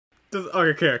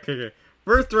Okay.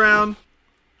 First round.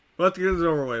 Let's get this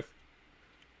over with.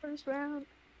 First round.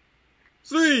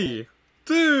 3,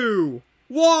 2,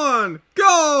 1,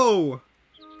 go!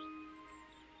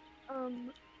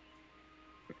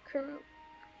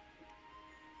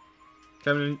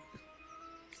 Kevin,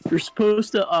 You're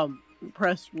supposed to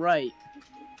press right.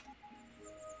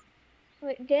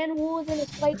 Wait, DanWool is in a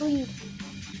slight lead.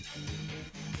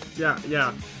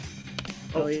 yeah.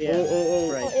 Oh yeah. Right.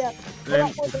 Oh yeah.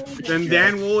 Then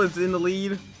DanWool is in the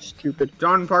lead. Stupid.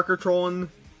 John Parker trolling.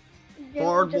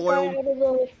 Hard just got boiled. out of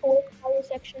the fourth power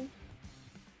section.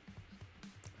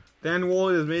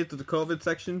 DanWool is made it to the COVID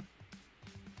section.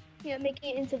 Yeah,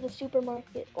 making it into the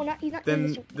supermarket. Oh, he's not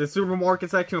in Then the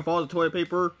supermarket section with all the toilet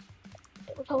paper.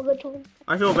 supermarket.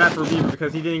 I feel bad for Beaver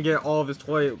because he didn't get all of his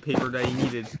toilet paper that he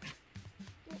needed.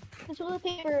 The toilet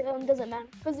paper doesn't matter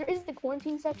because there is the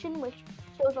quarantine section which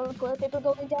shows all the toilet paper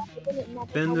going down. It doesn't matter.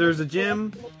 Then there's a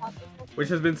gym, which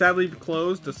has been sadly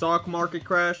closed. The stock market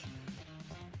crash.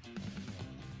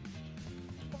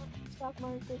 Stock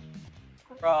market.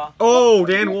 Oh,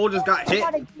 DanWool just got hit.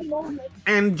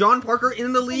 And John Parker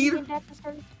in the lead.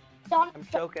 I'm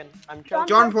choking.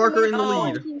 John Parker in the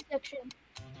lead. Section.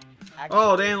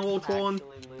 Oh, DanWool trolling.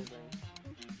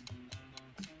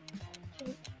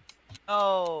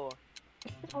 Oh.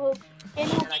 Oh, and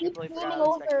we'll keep moving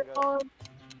over on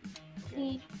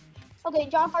the. Okay,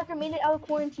 John Parker made it out of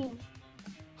quarantine.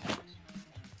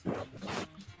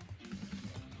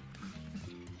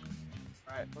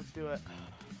 Alright, let's do it.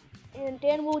 And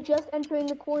DanWool just entering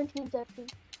the quarantine section.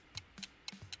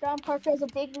 John Parker has a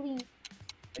big lead.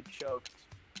 I choked.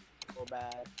 So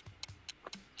bad.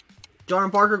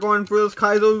 John Parker going for those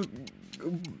Kaizo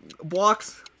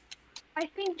blocks. I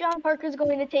think John Parker's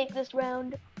going to take this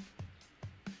round.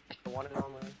 The one and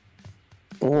only.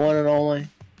 The one and only.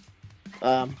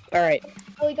 Alright.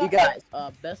 Oh, You guys,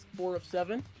 best 4 of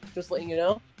 7. Just letting you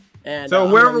know. And So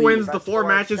whoever wins the Best 4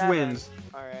 matches 7. wins.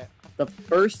 Alright. the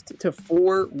first to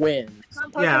 4 wins.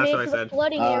 John Parker Yeah, that's made what I it to the said.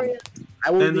 flooding area.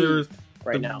 I will Then be there's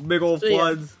right the now. big old So, yeah,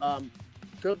 floods.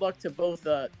 good luck to both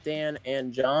Dan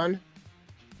and John.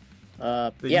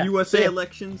 The yeah, USA so, yeah,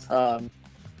 elections.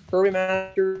 Furry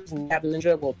Masters and Captain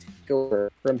Ninja will take over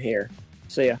from here.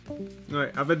 So yeah.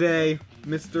 Alright, have a day,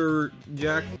 Mr.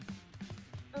 Jack.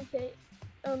 Okay.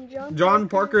 John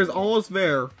Parker is almost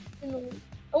there.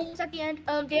 Almost at the end.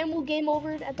 Dan will game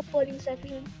over at the flooding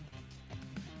section.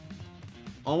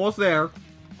 Almost there.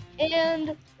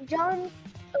 And John,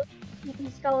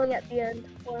 he's stalling at the end.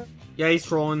 Well, Yeah, he's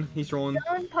trolling. He's trolling.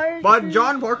 John Parker. But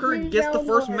John Parker wins gets the round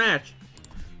first one. match.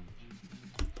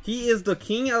 He is the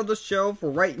king of the show for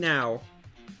right now.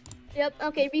 Yep.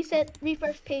 Okay.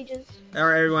 Refresh pages.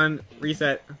 Alright, everyone,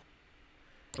 reset.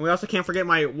 And we also can't forget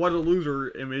my what a loser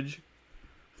image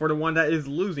for the one that is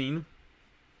losing.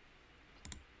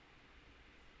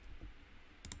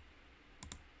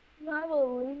 You have a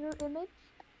loser image.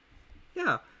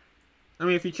 Yeah. I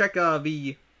mean, if you check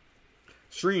the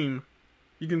stream,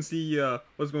 you can see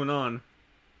what's going on.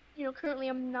 You know, currently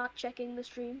I'm not checking the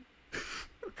stream.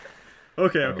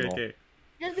 Okay.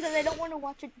 Just because I don't want to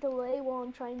watch it delay while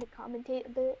I'm trying to commentate a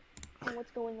bit on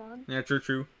what's going on. Yeah,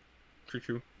 true.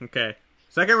 Okay.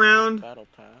 Second round. Battle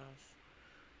pass.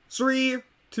 3,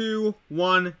 2,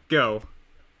 1, go.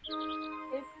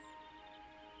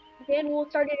 DanWool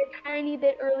started a tiny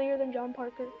bit earlier than John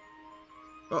Parker.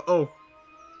 Uh-oh.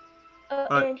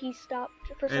 And he stopped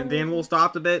for some And reason. DanWool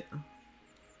stopped a bit.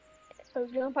 So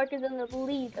John Parker's in the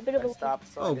lead, a bit of a I lead.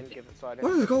 stopped, so Oh, I didn't give it. So I didn't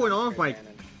what is give going it on with my...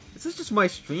 advantage. Is this just my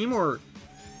stream, or...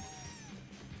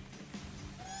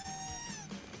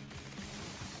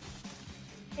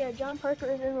 Yeah, John Parker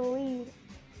is in the lead.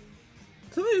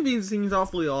 Something seems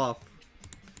awfully off.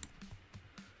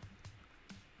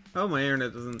 Oh, my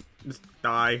internet doesn't just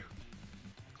die.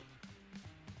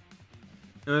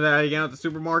 And then again at the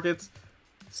supermarkets,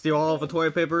 steal all of the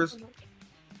toilet papers.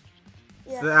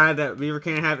 Yeah. So that Beaver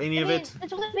can't have any of it. The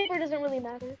toilet paper doesn't really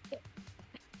matter. Yeah.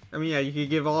 I mean, yeah, you could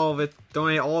give all of it,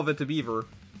 donate all of it to Beaver.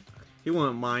 He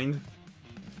wouldn't mind.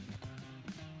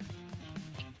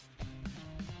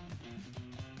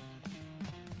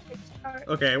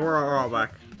 Okay, we're all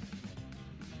back.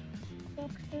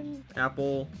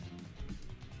 Apple.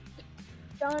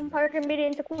 John Parker made it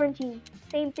into quarantine.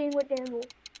 Same thing with DanWool.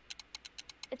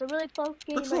 It's a really close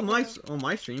game. Looks a little nice on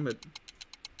my stream, but...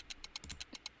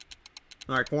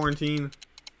 Alright, quarantine.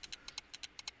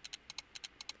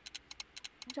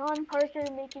 John Parker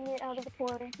making it out of the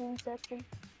quarantine section.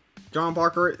 John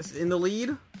Parker is in the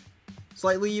lead.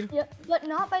 Slight lead. Yep, but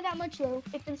not by that much though.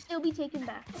 It can still be taken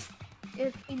back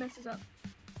if he messes up.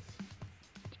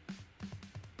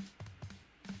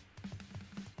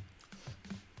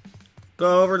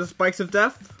 go over the spikes of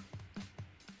death.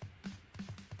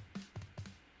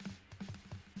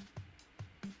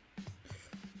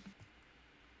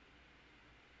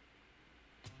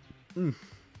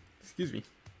 Excuse me.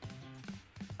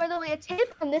 By the way, a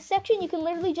tip on this section, you can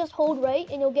literally just hold right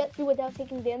and you'll get through without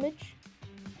taking damage.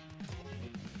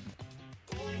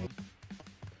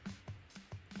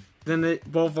 Then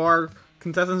both our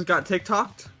contestants got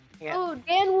TikToked. Yeah. Oh,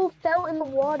 DanWool fell in the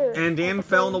water. And Dan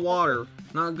fell in the water.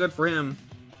 Not good for him.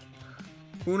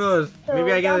 Who knows? So,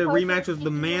 Maybe I get a John Parker rematch with the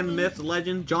taking man, the myth,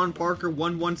 legend,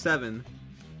 JohnParker117.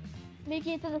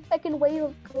 Making it to the second wave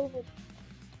of COVID.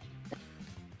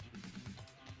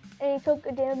 And he took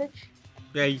a damage.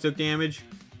 Yeah, he took damage.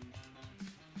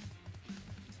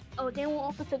 Oh, DanWool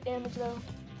also took damage though.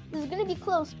 This is gonna be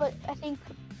close, but I think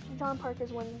John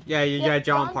Parker's winning. Yeah, John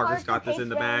John Parker's got this takes in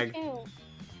the round bag. 2.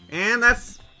 And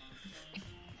that's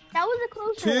That was a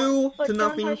close 2 one, but to John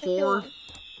nothing Parker still for won.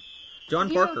 John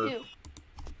 0-2. Parker.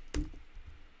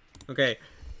 Okay,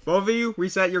 both of you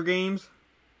reset your games.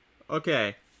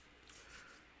 Okay.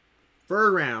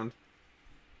 Third round.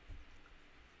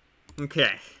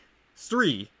 Okay.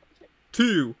 3,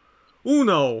 2, 1,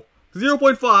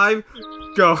 0.5,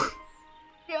 go.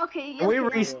 Yeah, okay. Can we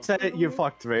yes, reset it? You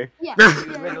fucked me. Yeah.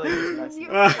 Literally just messed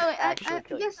You're- me up. oh, I Actually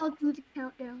killed guess I'll do the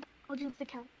countdown. I'll do the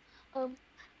count.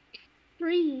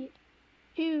 3,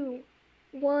 2,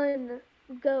 1,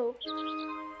 go.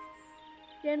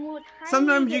 Then we'll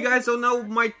Sometimes you guys don't know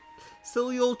my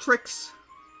silly little tricks.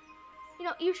 You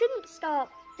know, you shouldn't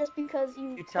stop just because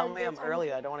you. You tell said me I'm this.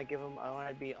 early. I don't want to give him. I want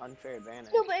to be unfair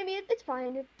advantage. No, but I mean, it's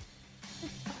fine. It's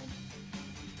fine.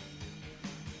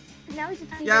 Now he's a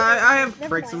tiny Yeah, bit I early. have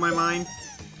Never tricks in my mind. mind.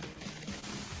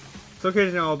 So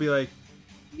occasionally I'll be like,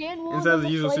 Dan will instead of the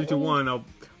have a usual 3, slight 2, lead. 1, I'll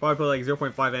probably put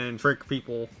like 0.5 in and trick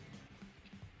people.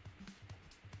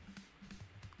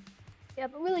 Yeah,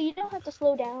 but really, you don't have to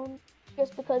slow down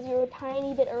just because you're a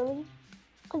tiny bit early.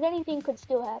 Because anything could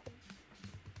still happen.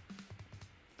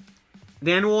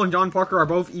 DanWool and John Parker are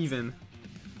both even.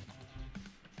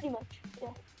 Pretty much, yeah.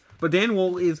 But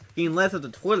DanWool is getting less of the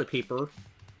toilet paper.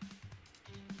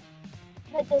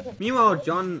 That doesn't. Meanwhile,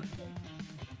 John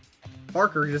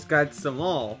Parker just got some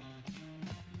all.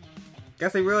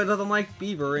 Guess he really doesn't like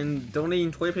Beaver and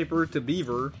donating toilet paper to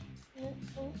Beaver.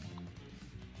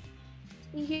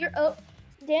 You hear? Oh,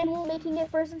 DanWool making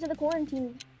it first into the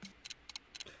quarantine.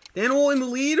 DanWool in the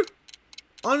lead?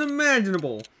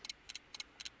 Unimaginable.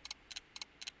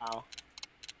 Wow.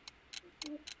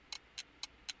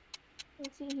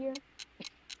 Let's see here.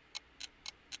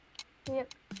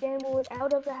 Yep, DanWool is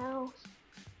out of the house.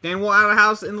 DanWool out of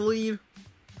house in the lead.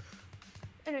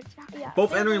 And it's, yeah,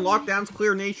 Both entering DanWool- lockdowns,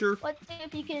 clear nature. Let's see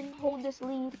if he can hold this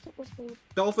lead. Keep this lead.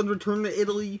 Dolphins return to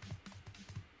Italy.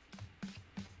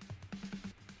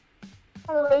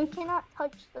 By the way, you cannot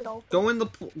touch the dolphin.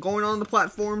 Going on the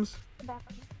platforms. Back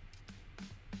on.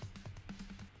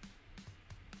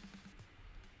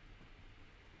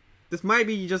 This might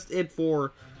be just it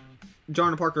for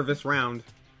John Parker this round.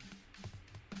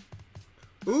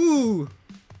 Ooh!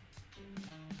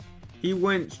 He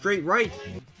went straight right.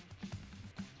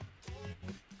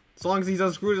 As long as he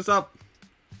doesn't screw this up.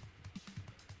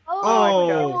 Oh,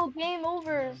 Oh. game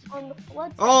overs on the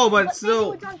flood. Oh, but What-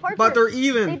 still, DanWool, John Parker. but they're They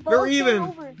even. both They're came even.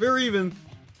 over. They're even.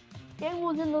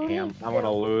 DanWool's in the lead. Damn, I'm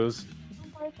gonna lose.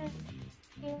 John Parker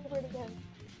game over it again.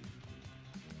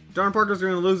 John Parker's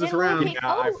going to lose this DanWool round, take-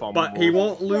 Yeah, I oh, fumbled. but he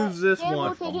won't lose this DanWool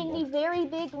one. taking a very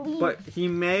big lead. But he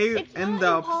may It's end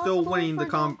not up still impossible winning the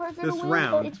for John Parker to this win, but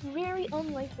round. it's very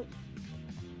unlikely.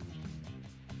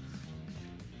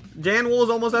 DanWool is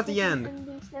almost at the This is end.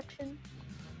 ending section.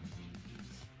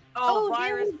 Oh, DanWool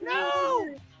virus! No.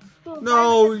 wins. So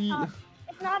No, virus is top.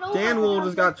 It's not over. DanWool for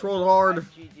just John got trolled hard.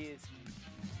 GG's.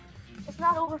 It's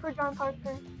not over for John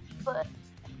Parker, but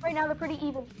right now they're pretty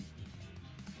even.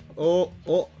 Oh.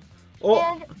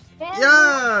 And DanWool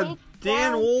Yeah, takes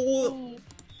DanWool round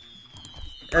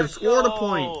three. has scored a go.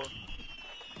 point.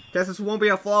 Guess this won't be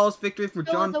a flawless victory for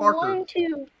So John it's a Parker.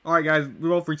 1-2. Alright guys, we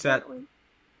both reset.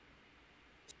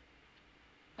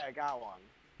 I got one.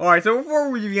 Alright, so before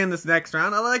we begin this next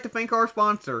round, I'd like to thank our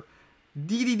sponsor,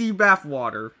 DDD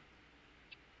Bathwater.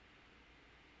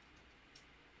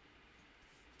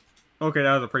 Okay,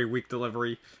 that was a pretty weak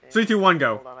delivery. 3, 2, 1,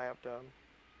 go. Hold on, I have to.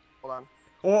 Hold on.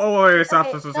 Oh, wait, stop.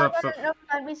 Okay, no,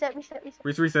 reset.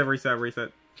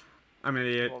 Reset. I'm an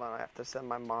idiot. Hold on, I have to send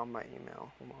my mom my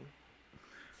email. Hold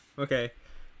on. Okay.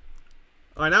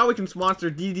 Alright, now we can sponsor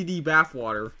DDD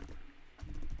Bathwater.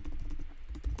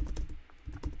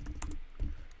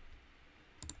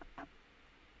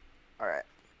 All right.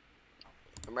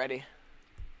 I'm ready.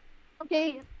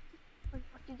 Okay.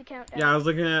 do the countdown. Yeah, I was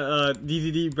looking at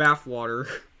DZD bathwater.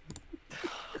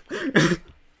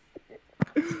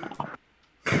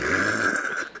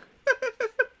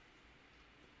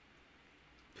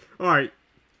 Alright.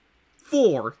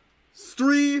 4,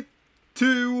 3,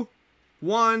 2,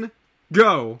 1,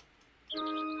 go.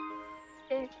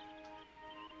 Okay.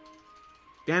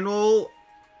 DanWool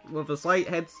with a slight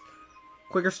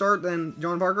quicker start than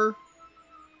John Parker.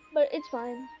 But it's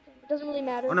fine. It doesn't really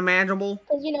matter. Unimaginable.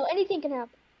 Because, you know, anything can happen.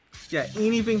 Yeah,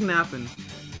 anything can happen.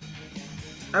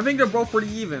 I think they're both pretty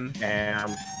even.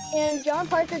 Damn. And John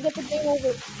Parker gets a game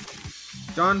over.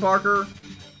 John Parker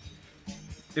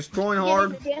is throwing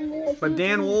hard, DanWool but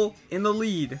DanWool in the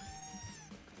lead.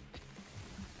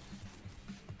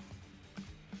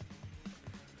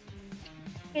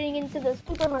 getting into the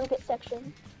supermarket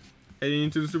section. Heading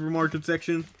into the supermarket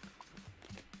section.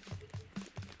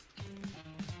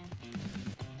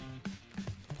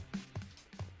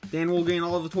 DanWool getting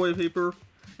all of the toilet paper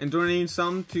and donating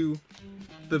some to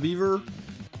the beaver.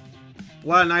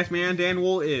 What a nice man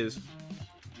DanWool is.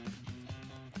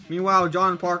 Meanwhile,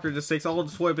 John Parker just takes all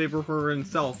of the toilet paper for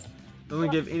himself.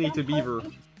 Doesn't give any to Beaver.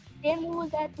 DanWool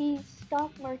was at the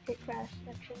stock market crash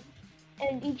section,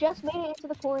 and he just made it into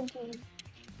the quarantine.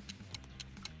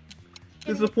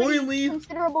 Disappointingly,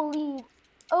 Considerable lead.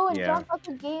 Oh, and Yeah. John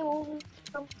Parker game over.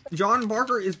 John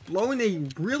Parker is blowing a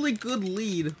really good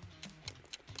lead.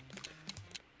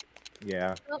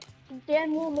 Yeah.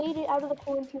 DanWool made it out of the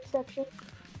quarantine section.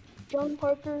 John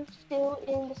Parker still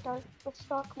in the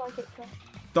stock market crash.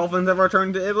 Dolphins have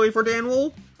returned to Italy for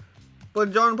DanWool,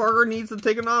 but John Parker needs to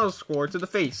take an auto score to the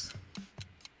face.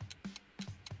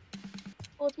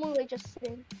 Well, it's more like just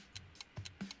sitting.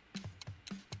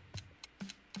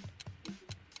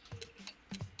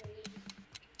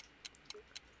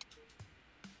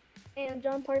 And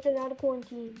John Parker's out of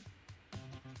quarantine.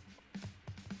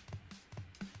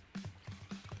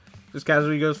 Just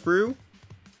casually goes through.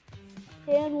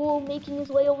 DanWool making his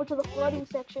way over to the flooding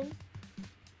section.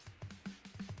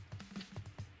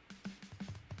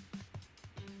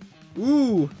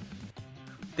 Ooh,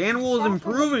 DanWool is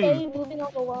improving. Moving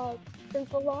on the log, since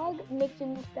the log makes it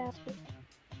move faster.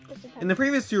 In the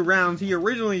previous 2 rounds, he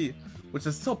originally, which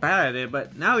is still bad at it,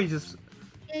 but now he's just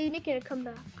He's making a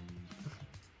comeback.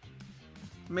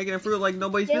 making it through like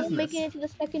nobody's DanWool business. making it to the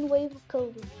second wave of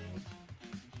COVID.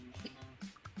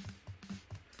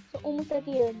 So almost at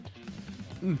the end.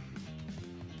 Mm.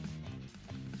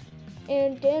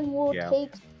 And DanWool Yeah.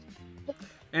 takes.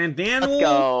 And Let's DanWool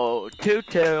go.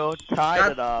 2-2.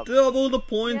 Tied it got up. double the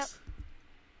points.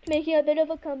 Making a bit of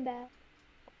a comeback,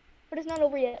 but it's not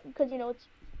over yet because you know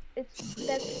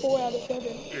that's 4 out of 7.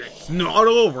 It's not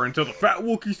over until the Fat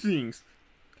Wookie sings.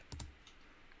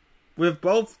 With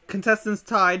both contestants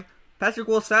tied, Patrick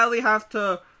will sadly have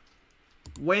to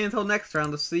wait until next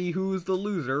round to see who's the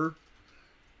loser.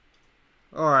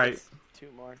 Alright, It's 2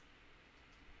 more.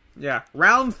 yeah,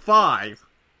 round 5.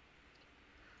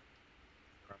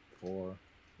 4.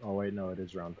 Oh wait, no, it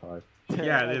is round 5.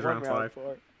 Yeah, it is One round 5.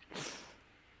 4.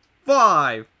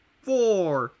 5,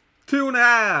 4,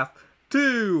 2.5,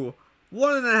 2,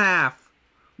 1.5,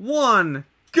 1,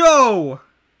 go!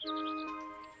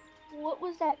 What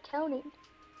was that counting?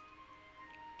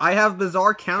 I have bizarre No,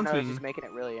 it's counting. just making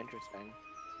it really interesting.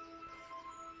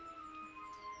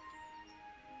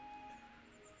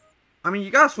 I mean,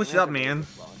 you gotta switch it up, man.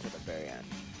 Well, until the very end.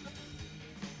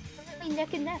 Really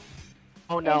neck and neck.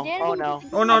 Oh no! And Oh DanWool no!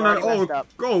 gets Oh no, I've no, already oh, messed up.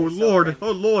 oh So lord, good.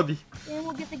 oh lordy.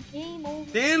 DanWool gets a game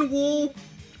over. DanWool,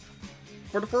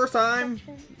 for the first time,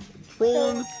 section.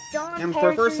 trolling, So, John and for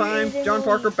the first Parker time, is in John the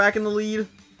Parker lead. back in the lead.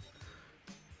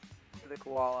 The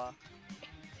koala.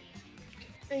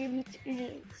 You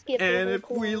skip And over if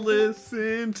we koala.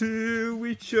 listen to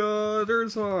each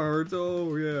other's hearts,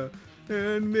 oh yeah.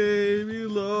 And maybe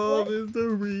love What? is the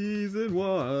reason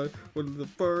why. For the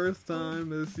first time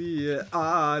to see it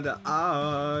eye to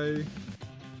eye.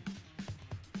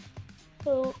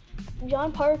 So,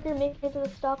 John Parker makes it to the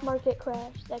stock market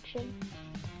crash section.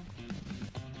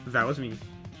 That was me.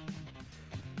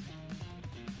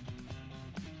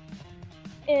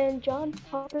 And John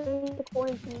Parker in the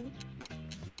quarantine.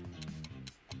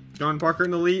 John Parker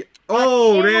in the lead.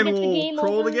 Oh, DanWool gets the DanWool game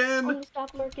trolled over again. on the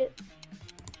stock market.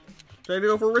 Trying to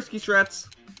go for risky strats.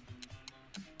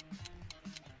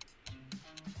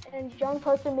 And John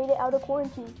Parker made it out of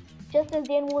quarantine, just as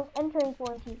DanWool was entering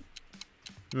quarantine.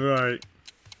 Right.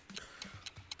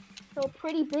 So,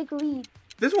 pretty big lead.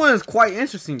 This one is quite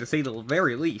interesting to say the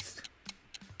very least.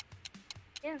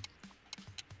 Yeah.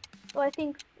 So, I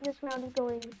think this round is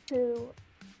going to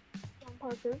John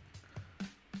Parker.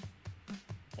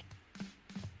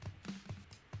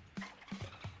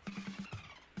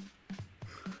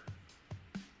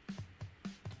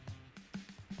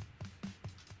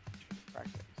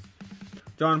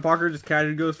 John Parker just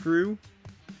casually goes through.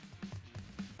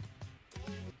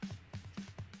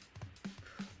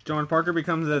 John Parker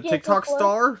becomes a Yeah, TikTok go for it.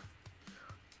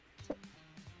 star.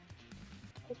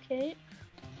 Okay.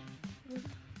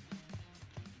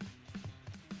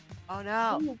 Oh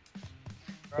no. Ooh.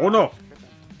 Oh, no.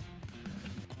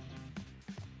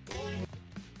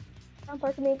 John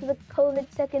Parker made the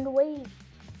COVID second wave.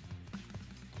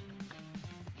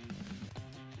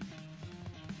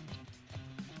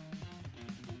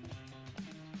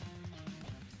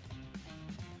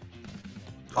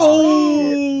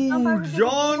 Oh, John Parker did a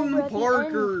John over at the end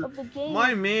Parker, of the game.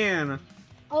 my man.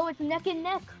 Oh, it's neck and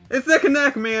neck. It's neck and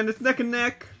neck, man. It's neck and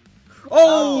neck.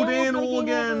 Oh, Oh. DanWool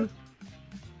again. Over.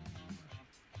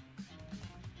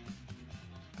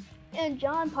 And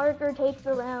John Parker takes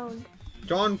the round.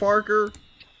 John Parker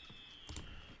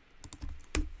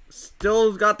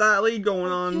still's got that lead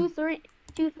going on.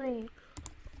 2-3.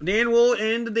 DanWool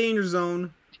in the danger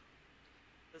zone.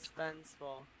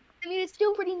 Suspenseful. I mean, it's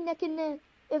still pretty neck and neck.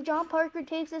 If John Parker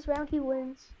takes this round, he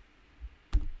wins.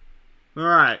 All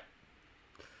right.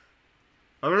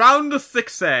 Round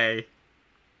 6A.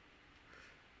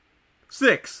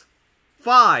 6,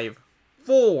 5,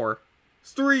 4,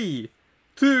 3,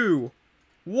 2,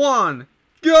 1,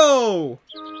 go!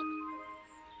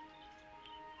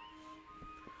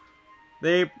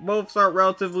 They both start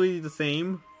relatively the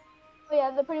same. Oh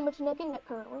yeah, they're pretty much neck and neck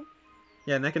currently.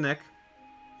 Yeah, neck and neck.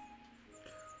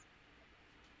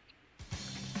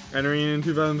 Entering in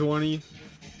 2020.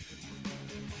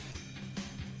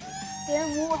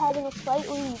 DanWool having a slight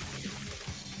lead.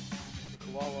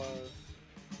 Koalas.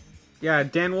 Yeah,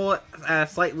 DanWool a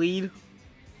slight lead.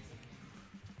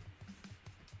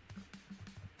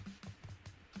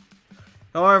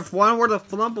 However, if one were to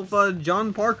flump with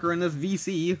John Parker in this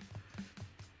VC,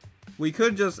 we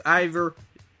could just either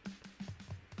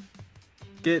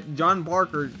get John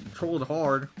Parker trolled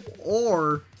hard,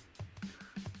 or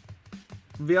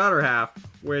the other half,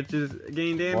 which is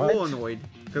getting DanWool What? annoyed,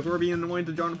 because we're being annoyed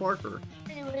to John Parker.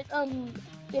 Anyway,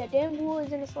 yeah, DanWool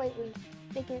is in a slight lead.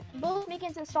 Both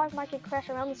making the stock market crash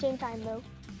around the same time, though.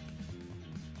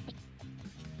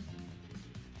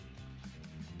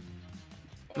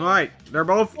 Alright, they're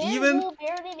both even. DanWool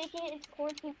barely making it into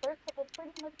quarantine first, but they're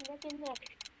pretty much neck and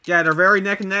neck. Yeah, they're very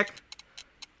neck and neck.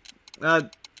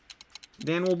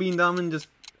 DanWool being dumb and just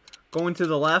going to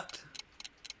the left.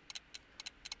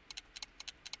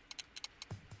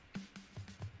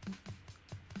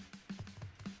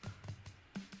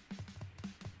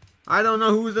 I don't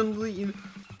know who's in the lead.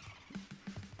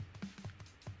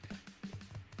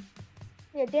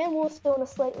 Yeah, DanWool's still in a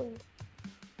slight lead.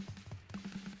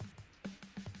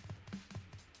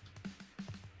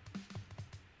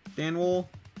 DanWool.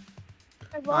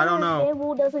 As I don't long as know.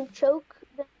 DanWool doesn't choke,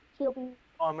 then he'll be.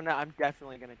 Oh, I'm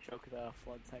definitely gonna choke the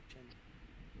flood section.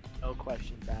 No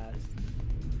questions asked.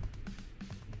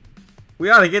 We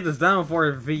ought to get this done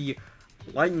before the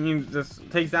lightning just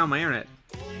takes down my internet.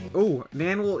 Ooh,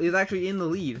 DanWool is actually in the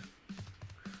lead.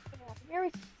 Yeah,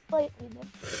 very slightly.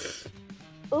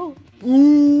 Ooh,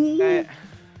 Ooh. Eh,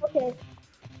 okay.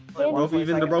 They're both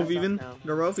even. They're both 1.5 even. now.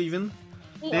 They're both even.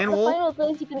 Yeah, the DanWool? final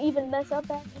place you can even mess up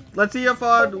at. Let's see if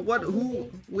who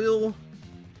will.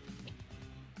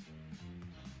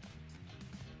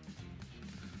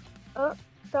 Oh,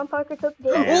 John Parker took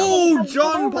DanWool. Oh,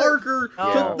 John Parker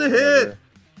No. took the hit.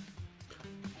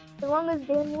 As long as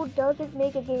DanWool doesn't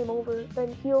make a game over,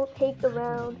 then he'll take the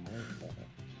round.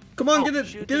 Come on, Oh, get it,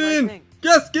 shoot get the right in. thing.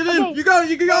 Yes, get in. Okay. You got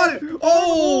it. You got it. DanWool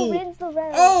Oh, wins the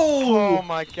round. Oh oh.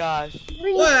 my gosh.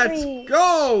 3-3. Let's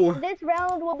go. This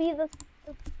round will be this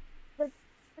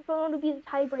round will be the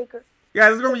tiebreaker. Yeah,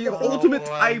 this is gonna be the Oh, ultimate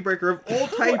boy. tiebreaker of all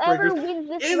Whoever tiebreakers wins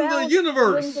this in the round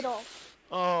universe. wins it all.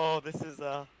 Oh, this is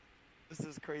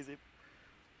crazy.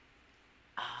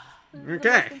 This is the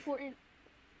Okay. most important.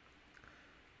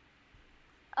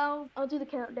 I'll do the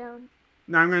countdown.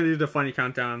 Now I'm gonna do the funny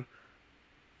countdown.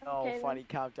 Oh, Okay, funny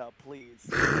countdown, please.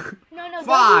 No, don't do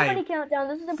 5, funny countdown.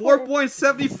 This is important.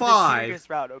 4.75. Serious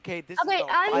route, okay? This Okay, is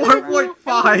I'm final gonna, round. do,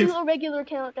 I'm gonna 4.5. do a regular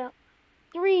countdown.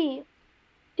 3,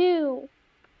 2,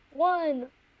 1,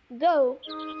 go.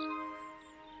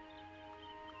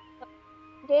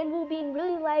 DanWool being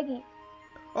really laggy.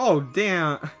 Oh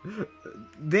damn!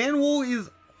 DanWool is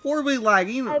horribly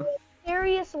lagging. I have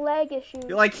serious lag issues.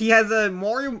 Like he has a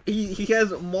Mario. He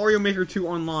has Mario Maker 2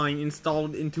 online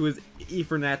installed into his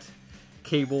Ethernet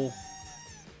cable.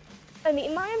 I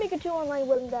mean, Mario Maker 2 online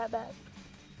wasn't that bad.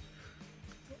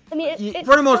 I mean, it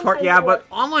For the most part, sometimes yeah. it was.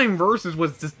 But online versus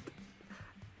was just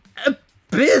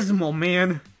abysmal,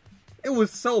 man. It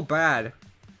was so bad.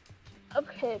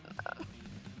 Okay.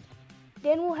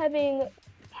 DanWool having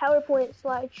PowerPoint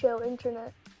slideshow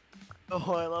internet.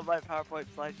 Oh, I love my PowerPoint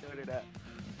slideshow internet.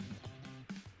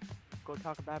 Go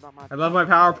talk bad about my. I love my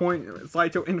PowerPoint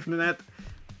slideshow internet.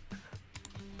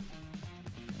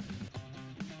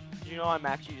 Did you know I'm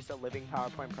actually just a living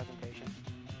PowerPoint presentation?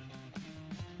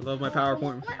 I love my From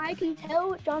PowerPoint. what I can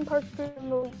tell, John Parker in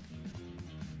the lead.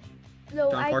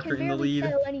 No, John I Parker can in the barely lead.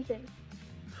 tell anything.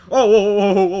 Oh, whoa,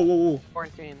 whoa, whoa, whoa, whoa, whoa.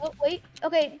 Quarantine. Oh, wait.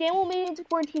 Okay, DanWool made it into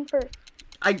quarantine first.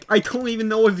 I don't even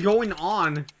know what's going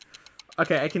on.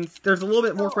 Okay, I can. There's a little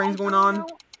bit more So, frames I going don't on. know.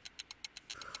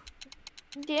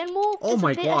 DanWool Oh is a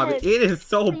my bit god, ahead it is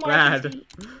so from what I can bad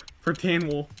see. for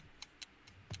DanWool.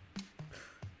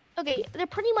 Okay, they're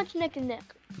pretty much neck and neck.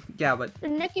 Yeah, but They're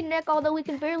neck and neck, although we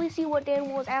can barely see what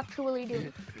DanWool is actually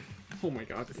doing. oh my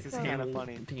god, this is kinda DanWool.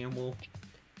 funny. DanWool.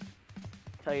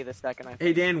 Tell you the second I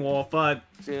Hey DanWool,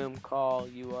 Zoom call,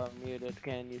 you are muted.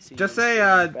 Can you see? Just me? say,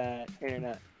 Bad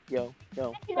internet. Yo, It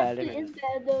bad actually is internet.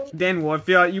 bad, though.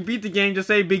 DanWool, if you beat the game, just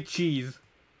say Big Cheese.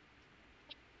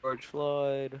 George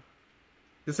Floyd.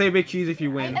 Just say Big Cheese if you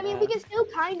win. I mean, we can still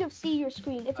kind of see your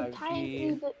screen. It's a 5G.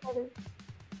 tiny bit better.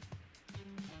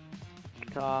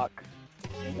 Talk.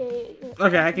 Okay.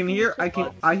 Okay,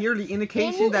 I hear the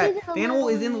indication DanWool that is in the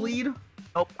DanWool is in the lead. lead.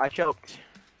 Nope, I choked.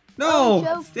 No,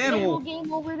 Joe, DanWool,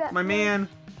 game over that. my first. man.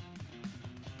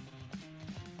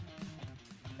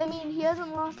 I mean, he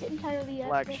hasn't lost it entirely yet.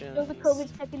 There's still the Elections.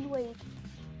 COVID second wave.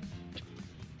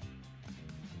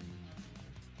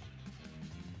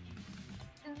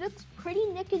 It looks pretty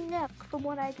neck and neck from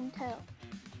what I can tell.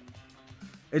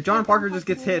 If John Parker just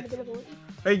gets hit,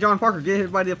 hey John Parker, get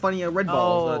hit by the funny red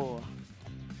balls. Oh,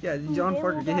 Yeah, John DanWool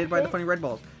Parker, get got hit by the hit. funny red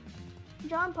balls.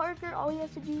 John Parker, all he has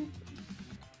to do.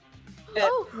 Yeah.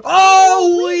 Oh,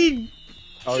 Holy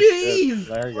Oh, jeez! shit.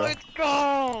 There you go. let's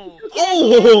go!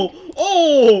 Oh!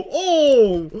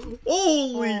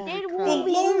 Holy DanWool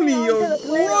baloney leading on to the of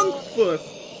playoffs.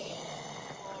 Grunkfuss!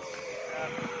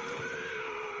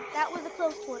 That was a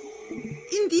close one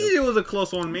Indeed, it was a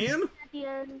close one, man. at the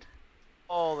end.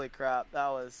 Holy crap, that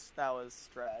was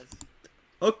stress.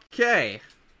 Okay.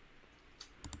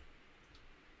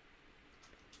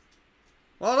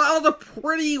 Well, that was a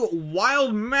pretty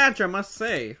wild match, I must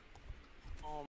say.